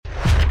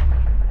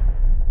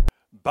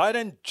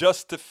Biden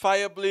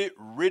justifiably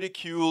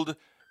ridiculed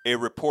a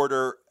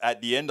reporter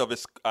at the end of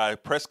his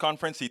press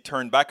conference. He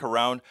turned back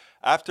around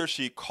after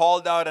she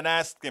called out and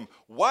asked him,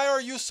 "Why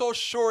are you so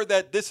sure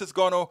that this is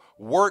going to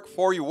work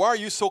for you? Why are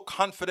you so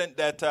confident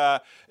that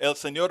El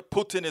Señor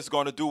Putin is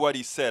going to do what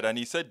he said?" And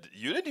he said,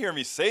 "You didn't hear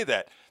me say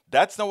that.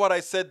 That's not what I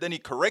said." Then he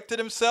corrected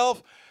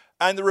himself,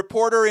 and the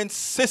reporter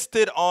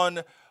insisted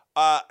on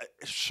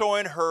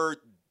showing her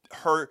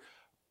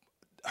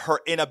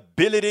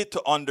inability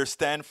to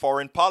understand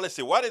foreign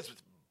policy. What is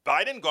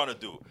Biden going to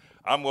do?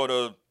 I'm going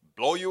to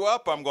blow you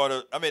up.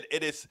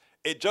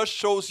 It just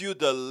shows you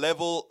the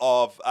level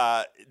of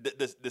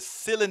the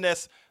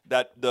silliness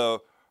that the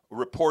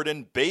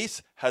reporting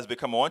base has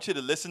become. I want you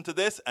to listen to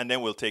this, and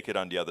then we'll take it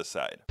on the other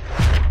side.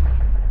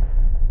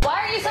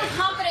 Why are you so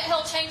confident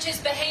he'll change his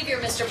behavior,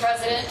 Mr.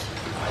 President?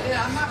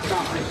 Yeah, I'm not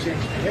confident in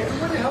changing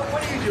behavior.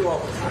 What do you do all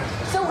the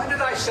time? So when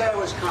did I say I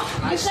was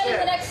confident? You said in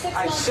the next 6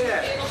 months you'll be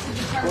able to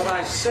determine. What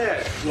I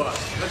said was,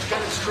 let's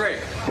get it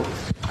straight.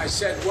 I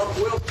said what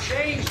will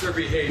change their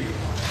behavior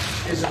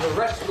is if the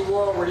rest of the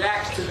world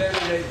reacts to them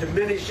and it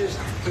diminishes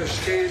their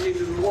standing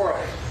in the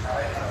world.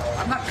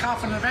 I'm not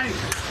confident of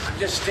anything. I'm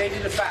just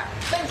stating the fact.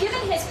 But given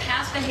his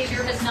past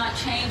behavior has not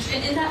changed,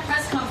 and in that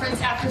press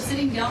conference after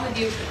sitting down with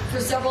you for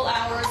several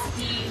hours,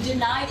 he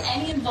denied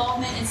any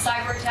involvement in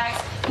cyber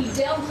attacks. He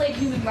downplayed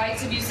human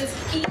rights abuses.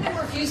 He even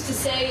refused to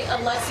say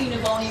Alexei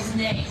Navalny's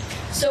name.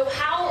 So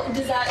how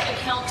does that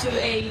account to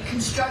a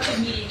constructive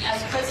meeting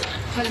as President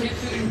Putin?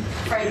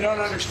 If you don't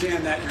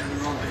understand that, you're in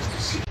the wrong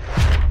business.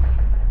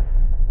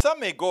 Some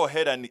may go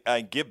ahead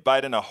and give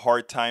Biden a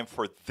hard time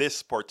for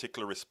this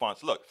particular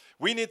response. Look,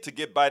 we need to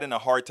give Biden a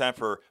hard time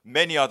for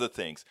many other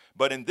things.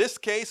 But in this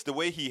case, the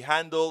way he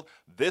handled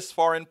this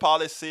foreign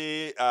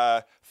policy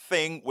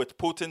thing with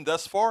Putin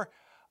thus far,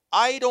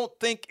 I don't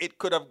think it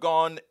could have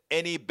gone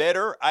any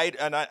better.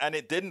 And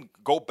it didn't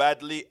go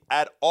badly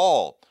at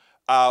all.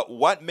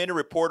 What many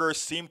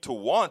reporters seem to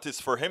want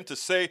is for him to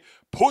say,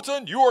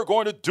 "Putin, you are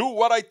going to do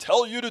what I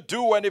tell you to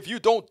do. And if you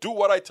don't do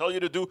what I tell you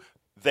to do,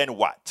 then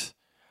what?"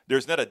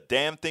 There's not a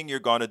damn thing you're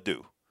going to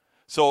do.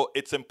 So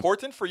it's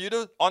important for you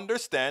to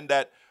understand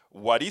that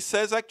what he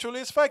says actually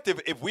is fact.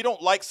 If we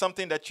don't like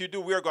something that you do,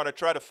 we are going to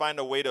try to find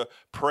a way to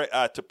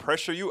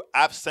pressure you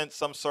absent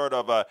some sort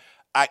of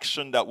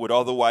action that would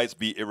otherwise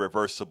be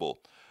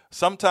irreversible.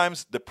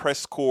 Sometimes the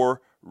press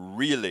corps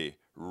really,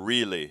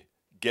 really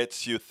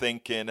gets you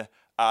thinking,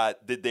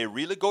 did they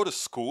really go to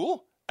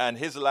school? And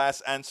his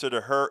last answer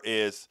to her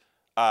is,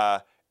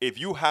 if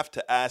you have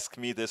to ask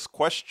me this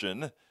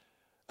question,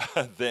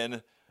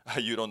 then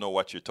you don't know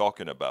what you're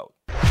talking about.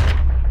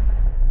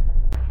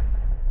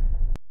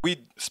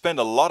 We spend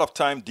a lot of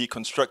time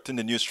deconstructing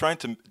the news, trying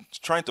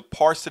to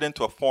parse it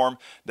into a form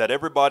that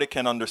everybody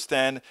can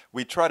understand.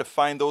 We try to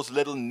find those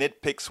little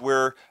nitpicks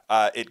where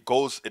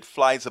it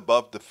flies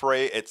above the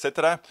fray,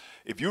 etc.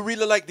 If you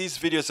really like these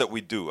videos that we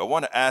do, I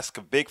want to ask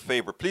a big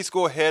favor. Please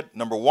go ahead.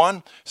 Number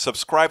 1,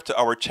 subscribe to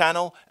our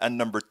channel. And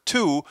number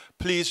 2,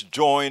 please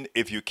join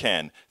if you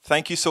can.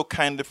 Thank you so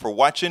kindly for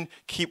watching.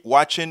 Keep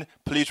watching.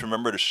 Please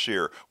remember to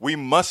share. We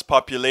must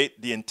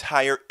populate the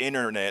entire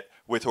internet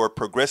with our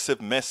progressive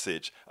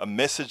message, a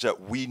message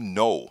that we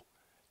know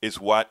is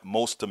what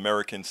most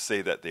Americans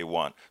say that they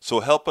want. So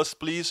help us,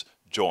 please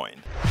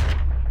join.